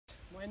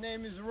My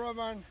name is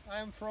Roman. I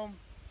am from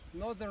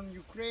northern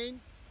Ukraine,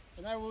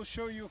 and I will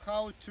show you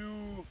how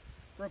to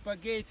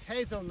propagate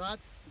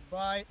hazelnuts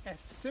by a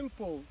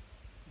simple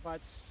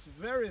but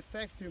very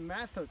effective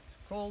method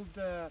called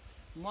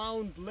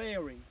mound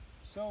layering.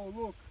 So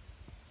look,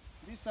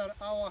 these are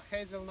our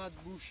hazelnut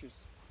bushes.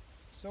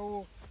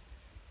 So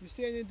you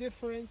see any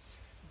difference?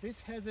 This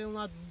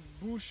hazelnut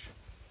bush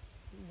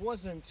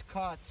wasn't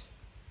cut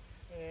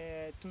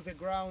to the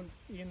ground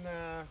in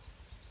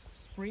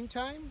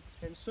springtime,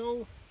 and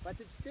so but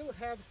it still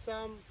have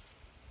some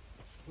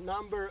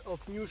number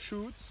of new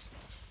shoots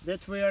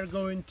that we are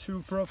going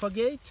to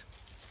propagate.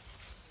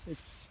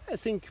 It's, I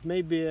think,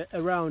 maybe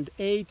around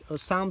 8 or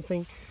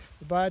something,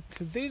 but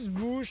this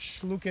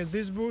bush, look at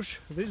this bush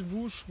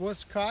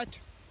was cut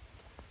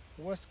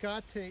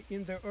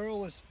in the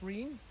early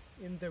spring,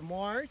 in the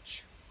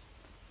March,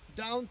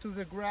 down to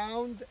the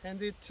ground,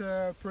 and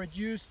it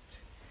produced,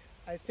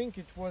 I think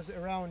it was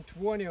around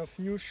 20 of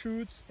new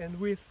shoots, and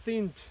we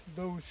thinned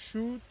those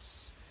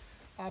shoots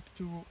up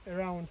to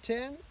around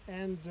 10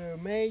 and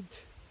made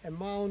a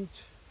mound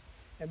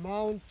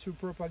to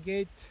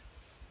propagate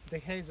the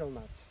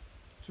hazelnut,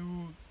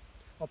 to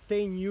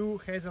obtain new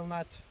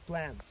hazelnut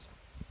plants.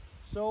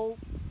 So,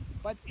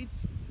 but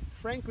it's,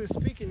 frankly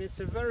speaking, it's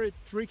a very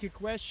tricky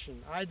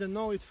question. I don't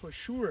know it for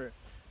sure.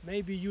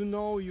 Maybe you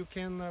know, you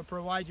can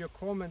provide your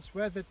comments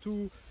whether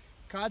to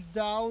cut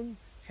down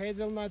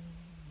hazelnut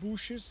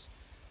bushes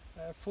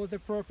for the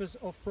purpose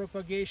of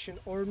propagation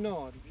or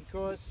not,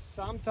 because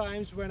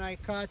sometimes when I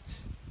cut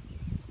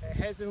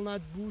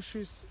hazelnut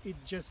bushes, it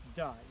just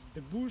dies. The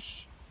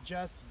bush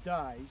just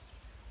dies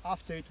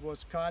after it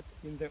was cut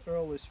in the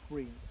early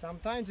spring.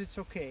 Sometimes it's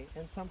okay,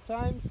 and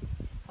sometimes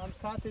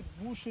uncutted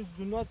bushes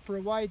do not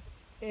provide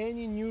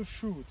any new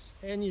shoots,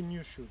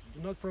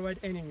 do not provide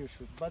any new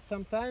shoots. But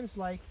sometimes,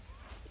 like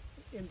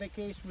in the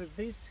case with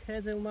this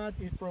hazelnut,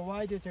 it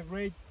provided a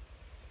great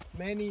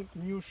many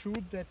new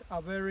shoots that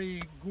are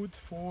very good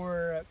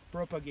for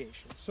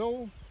propagation.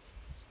 So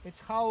it's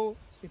how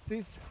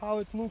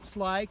it looks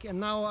like, and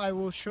now I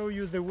will show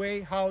you the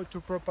way how to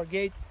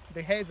propagate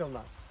the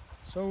hazelnuts.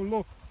 So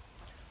look,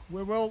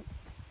 we will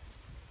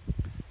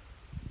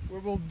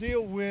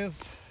deal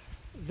with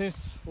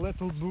this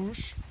little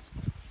bush.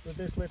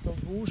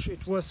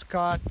 It was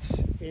cut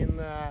in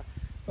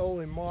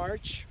early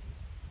March,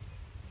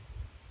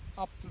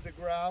 up to the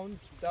ground,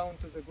 down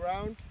to the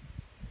ground.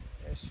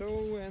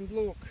 So, and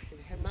look,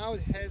 now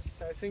it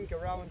has, I think,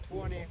 around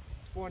 20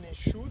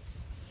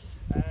 shoots.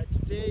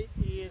 Today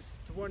is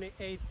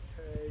 28th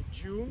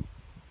June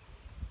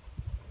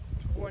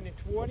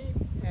 2020,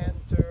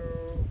 and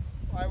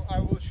I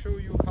will show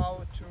you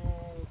how to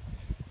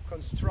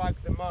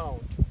construct the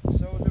mound.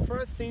 So the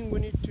first thing we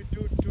need to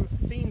do to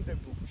thin the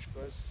bush,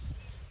 because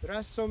there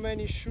are so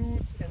many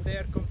shoots and they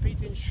are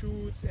competing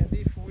shoots, and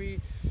if we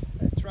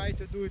try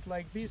to do it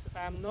like this,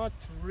 I'm not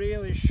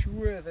really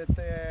sure that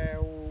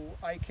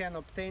I can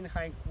obtain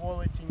high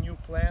quality new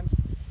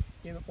plants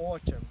in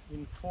autumn,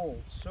 in fall.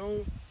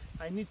 So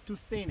I need to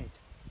thin it.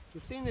 To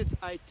thin it,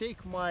 I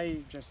take my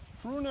just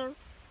pruner,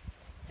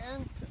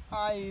 and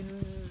I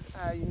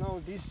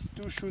know these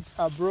two shoots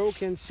are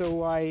broken,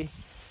 so I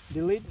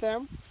delete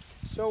them.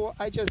 So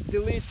I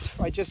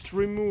just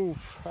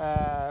remove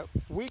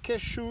weaker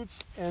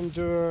shoots and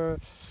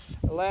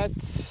let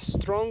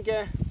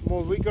stronger,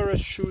 more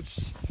vigorous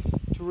shoots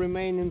to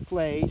remain in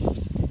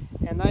place.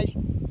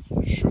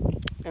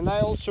 And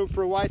I also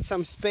provide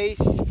some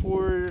space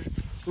for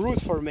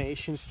root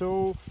formation.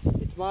 So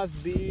it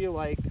must be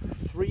like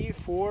 3,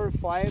 4,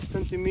 5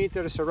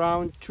 centimeters,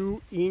 around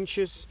 2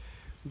 inches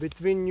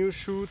between new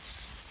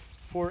shoots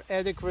for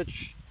adequate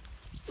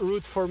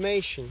root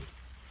formation.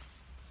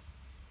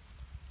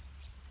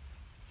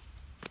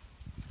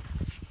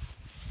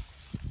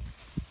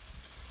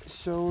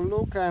 So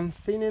look, I'm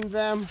thinning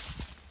them,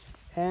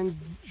 and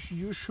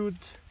you should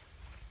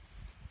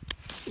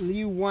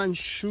leave one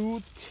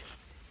shoot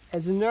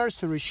as a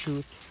nursery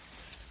shoot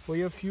for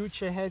your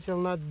future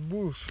hazelnut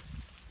bush.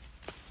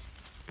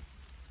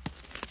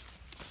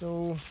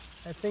 So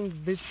I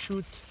think this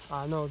shoot,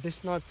 no,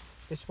 this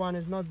one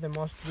is not the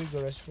most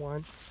vigorous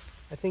one.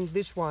 I think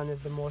this one is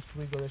the most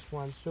vigorous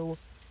one. So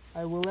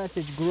I will let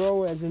it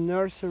grow as a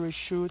nursery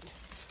shoot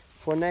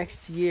for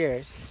next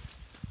years.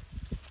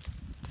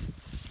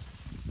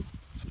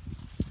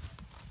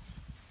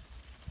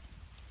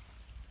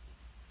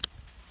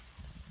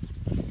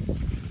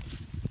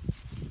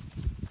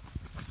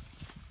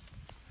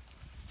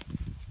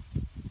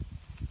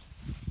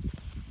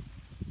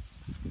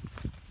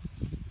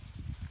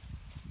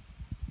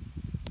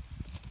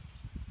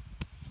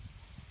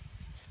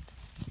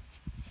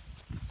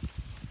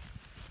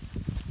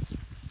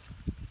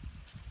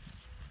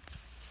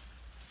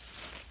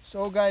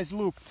 So guys,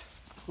 look,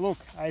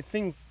 I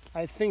think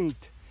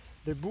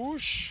the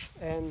bush,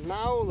 and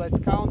now let's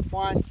count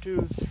 1,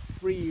 2,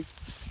 3,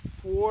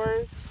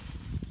 4,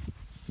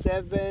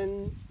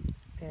 7,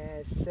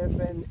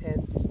 7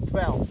 and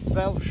 12.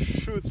 12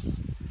 shoots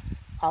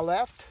are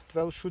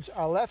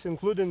left,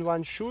 including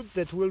one shoot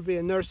that will be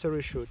a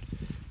nursery shoot.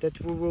 that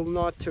we will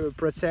not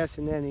process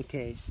in any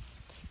case.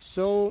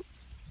 So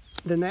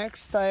the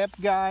next step,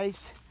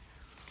 guys,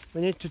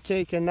 we need to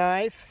take a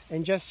knife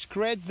and just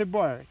scratch the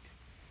bark.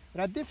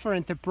 There are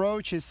different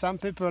approaches. Some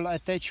people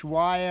attach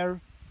wire,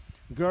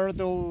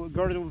 girdle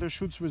the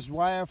shoots with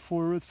wire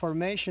for root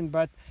formation,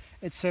 but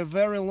it's a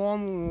very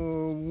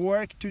long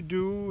work to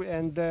do,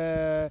 and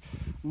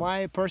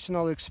my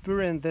personal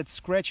experience that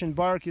scratching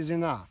bark is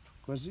enough,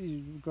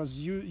 because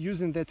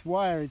using that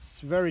wire,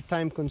 it's very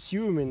time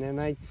consuming,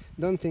 and I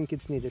don't think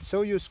it's needed.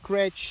 So you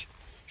scratch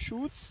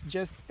shoots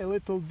just a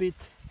little bit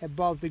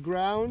above the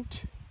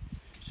ground.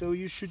 So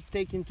you should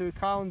take into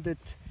account that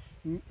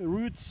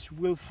roots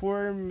will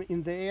form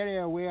in the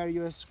area where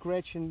you are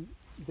scratching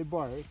the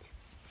bark.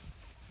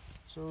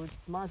 So it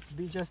must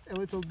be just a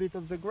little bit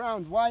of the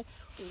ground. Why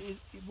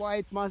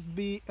it must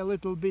be a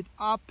little bit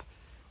up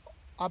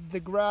the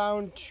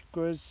ground?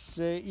 Because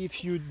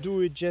if you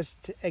do it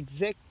just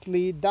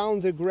exactly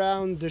down the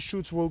ground, the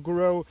shoots will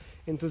grow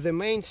into the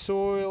main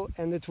soil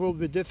and it will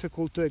be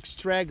difficult to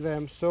extract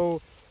them.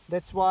 So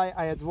that's why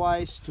I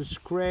advise to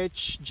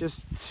scratch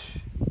just,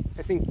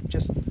 I think,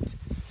 just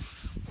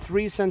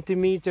 3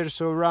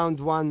 centimeters or around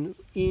 1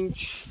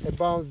 inch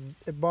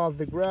above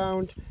the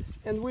ground.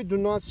 And we do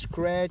not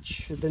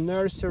scratch the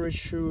nursery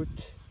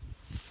shoot,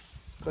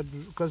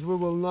 because we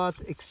will not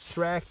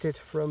extract it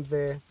from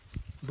the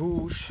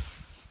bush.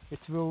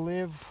 It will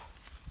live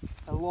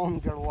a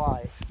longer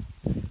life.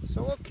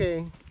 So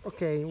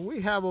okay,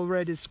 we have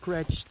already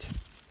scratched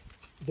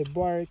the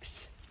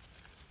barks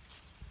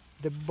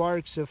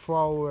of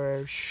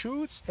our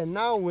shoots, and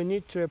now we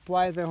need to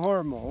apply the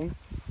hormone,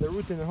 the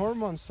rooting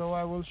hormone. So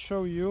I will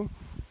show you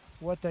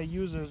what I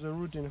use as a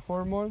rooting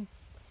hormone.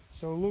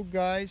 So look,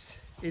 guys,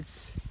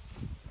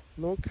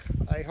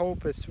 I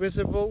hope it's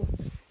visible.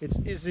 It's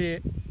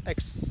easy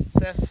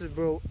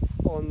accessible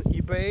on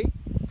eBay.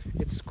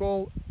 It's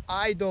called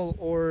Idol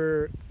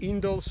or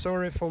Indol.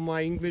 Sorry for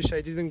my English,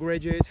 I didn't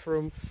graduate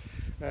from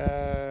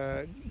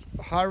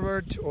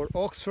Harvard or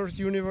Oxford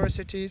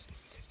universities.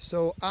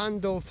 So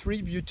Indol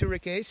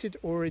 3-butyric acid,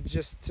 or it's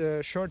just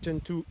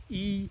shortened to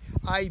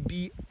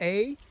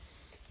IBA.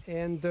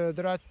 And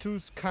there are 2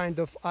 kinds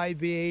of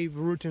IBA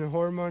rooting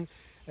hormone,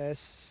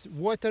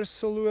 water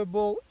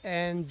soluble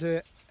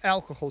and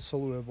alcohol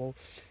soluble.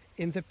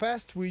 In the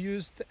past we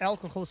used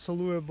alcohol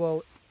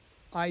soluble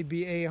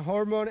IBA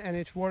hormone and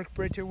it worked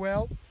pretty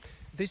well.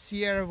 This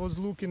year I was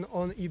looking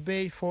on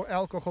eBay for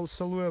alcohol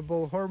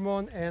soluble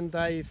hormone and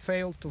I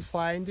failed to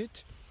find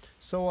it.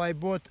 So I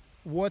bought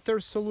water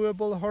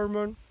soluble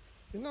hormone.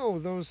 You know,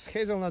 those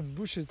hazelnut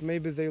bushes,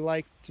 maybe they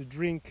like to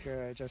drink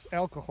just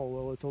alcohol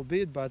a little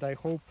bit, but I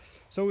hope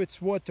so.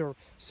 It's water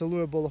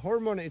soluble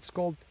hormone. It's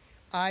called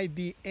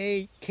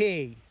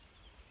IBA-K.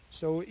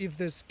 So if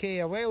there's K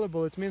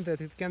available, it means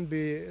that it can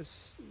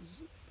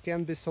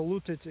be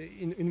soluted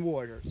in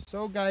water.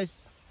 So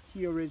guys,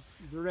 here is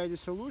the ready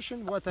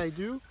solution. What I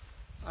do,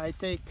 I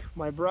take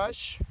my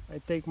brush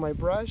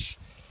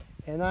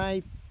and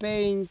I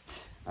paint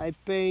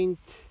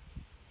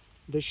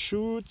the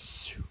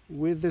shoots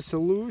with the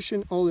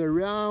solution all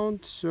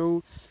around,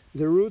 so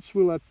the roots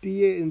will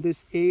appear in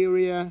this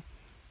area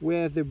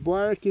where the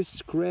bark is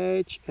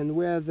scratched and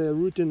where the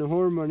rooting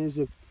hormone is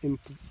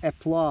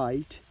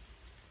applied.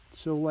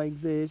 So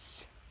like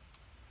this.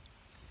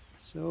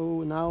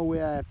 So now we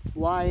are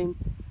applying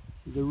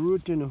the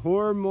rooting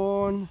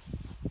hormone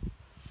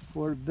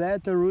for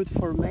better root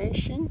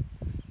formation.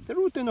 The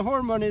rooting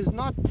hormone is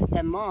not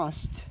a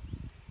must.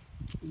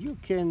 You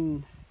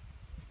can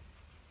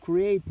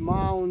create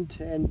mound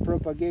and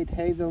propagate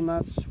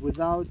hazelnuts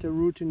without a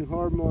rooting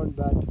hormone,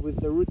 but with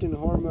the rooting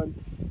hormone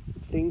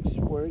things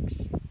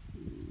works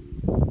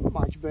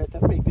much better.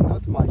 Maybe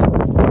not much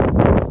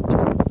better, it's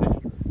just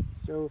better.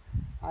 So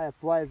I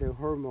apply the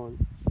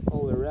hormone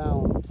all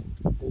around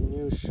the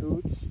new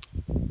shoots.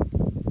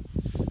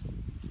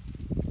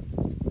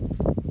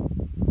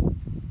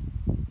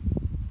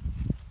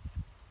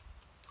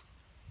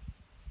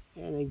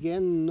 And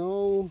again,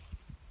 no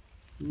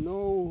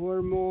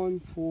hormone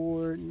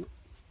for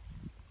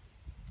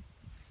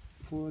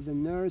the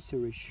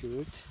nursery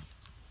shoot,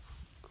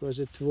 because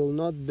it will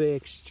not be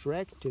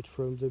extracted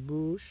from the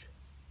bush.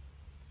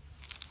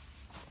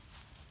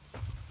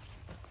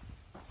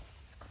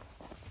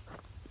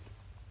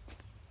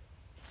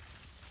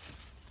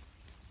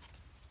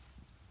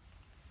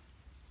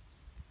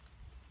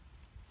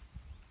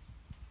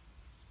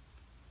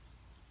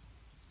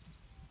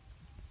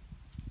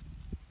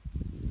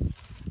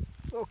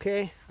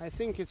 Okay, I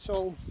think it's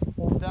all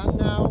done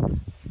now.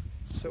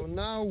 So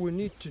now we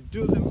need to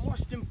do the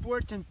most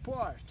important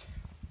part,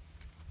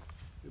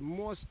 the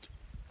most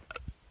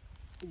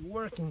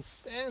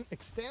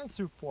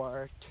extensive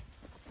part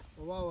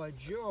of our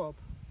job.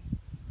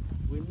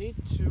 We need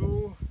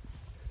to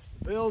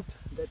build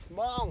that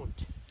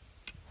mound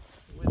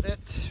with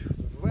that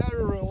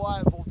very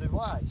reliable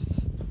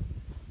device.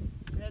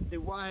 That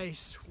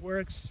device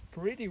works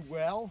pretty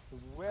well,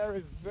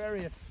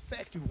 very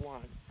effective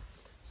one.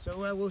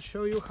 So I will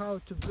show you how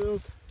to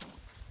build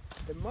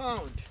the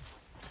mound.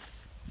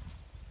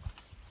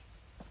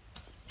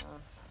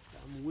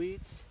 some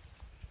weeds,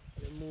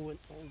 removing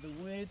all the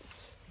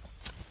weeds.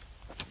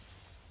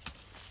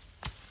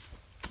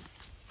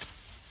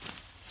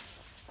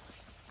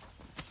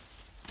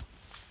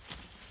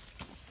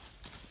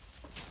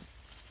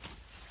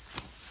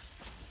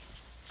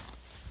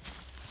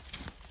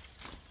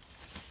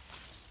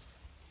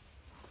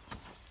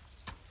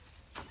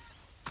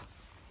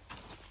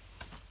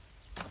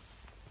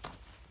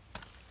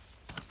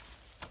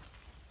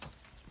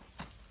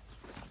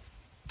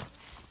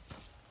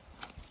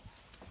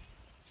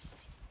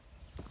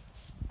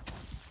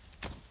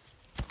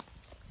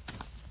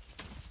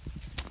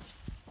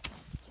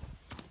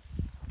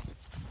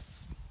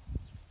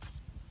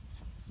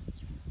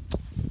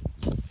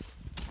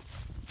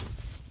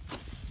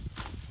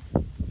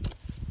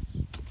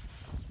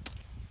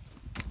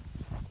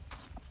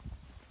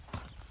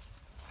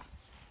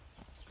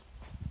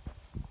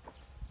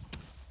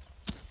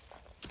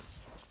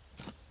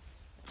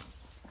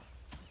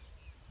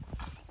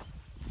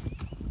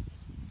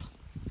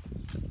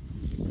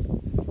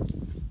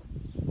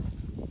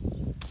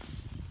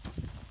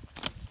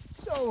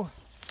 So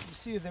you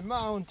see the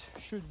mound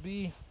should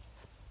be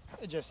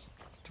just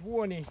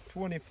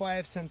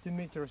 20-25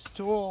 centimeters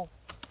tall,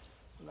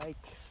 like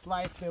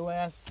slightly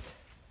less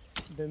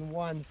than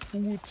 1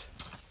 foot.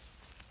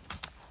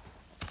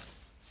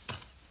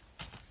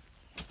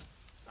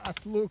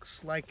 That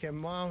looks like a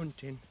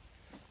mountain.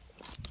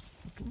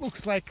 It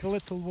looks like a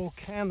little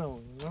volcano,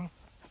 you know?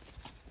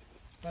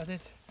 But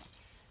it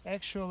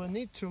actually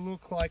needs to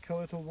look like a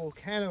little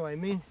volcano. I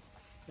mean,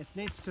 it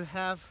needs to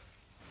have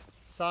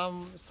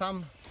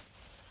some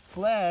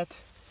flat,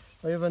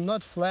 or even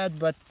not flat,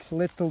 but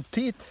little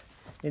pit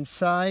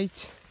inside.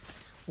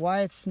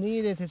 Why it's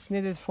needed? It's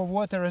needed for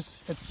water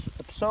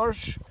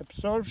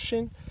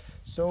absorption.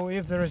 So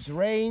if there is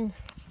rain,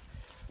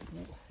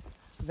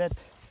 that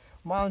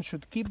mound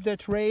should keep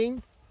that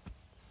rain,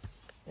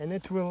 and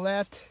it will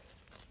let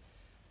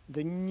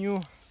the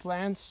new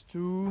plants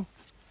to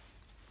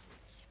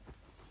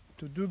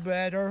do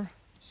better.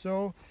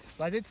 So,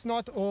 but it's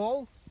not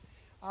all.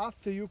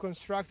 After you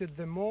constructed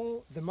the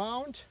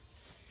mound,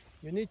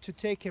 you need to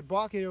take a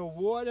bucket of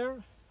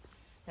water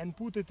and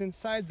put it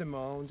inside the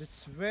mound.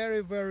 It's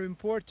very, very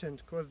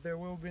important, because there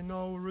will be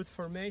no root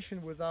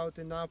formation without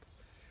enough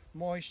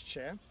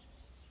moisture.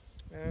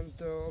 And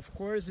of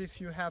course, if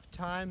you have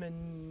time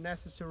and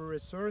necessary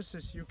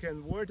resources, you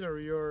can water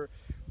your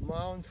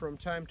mound from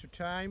time to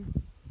time.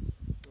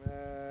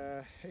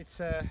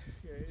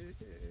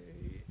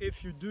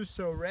 If you do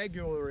so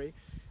regularly,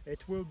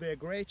 it will be a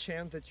great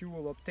chance that you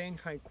will obtain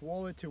high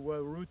quality,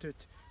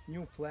 well-rooted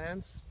new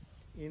plants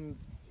in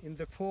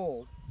the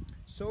fall.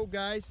 So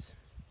guys,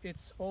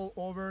 it's all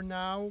over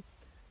now.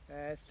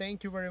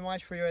 Thank you very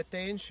much for your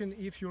attention.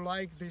 If you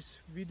like this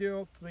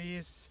video,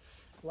 please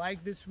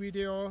like this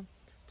video.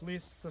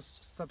 Please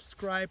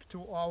subscribe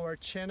to our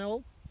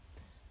channel.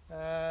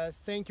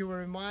 Thank you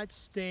very much.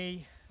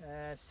 Stay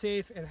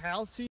safe and healthy.